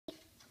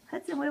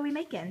Hudson, what are we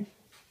making?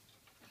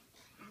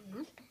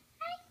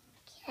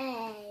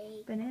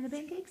 Pancake. Banana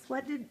pancakes?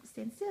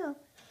 Stand still.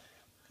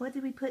 What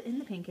did we put in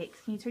the pancakes?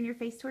 Can you turn your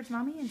face towards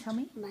Mommy and tell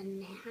me?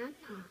 Banana.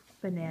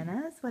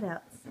 Bananas. What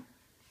else?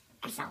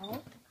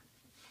 Salt.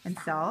 And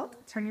salt.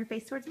 Turn your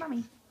face towards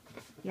Mommy.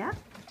 Yeah?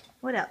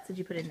 What else did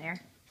you put in there?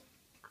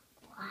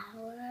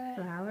 Flour.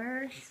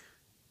 Flour.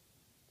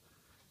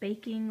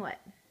 Baking what?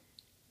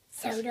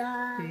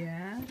 Soda.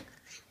 Yeah.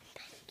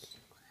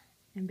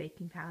 And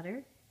baking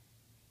powder.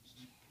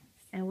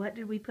 And what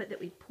did we put that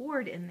we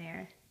poured in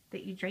there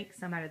that you drank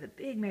some out of the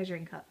big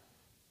measuring cup?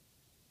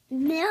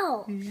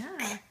 Milk.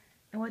 Yeah.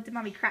 And what did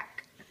Mommy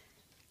crack?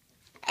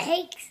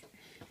 Eggs.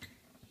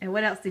 And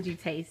what else did you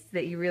taste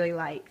that you really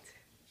liked?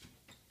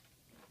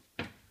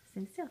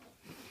 Stand still.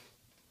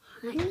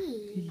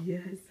 Honey.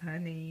 Yes,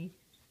 honey.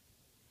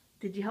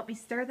 Did you help me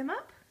stir them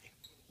up?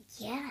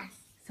 Yes.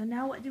 So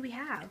now what do we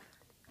have?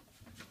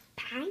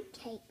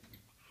 Pancake.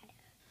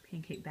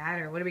 Pancake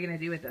batter. What are we going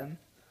to do with them?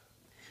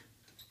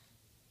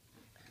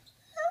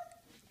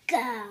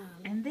 Gum.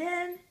 And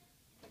then...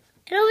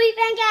 It'll be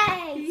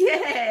pancakes.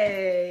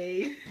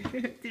 Yay!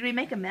 Did we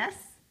make a mess?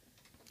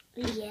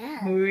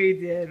 Yeah. We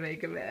did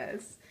make a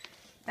mess.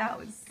 That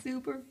was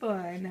super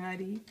fun,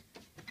 honey.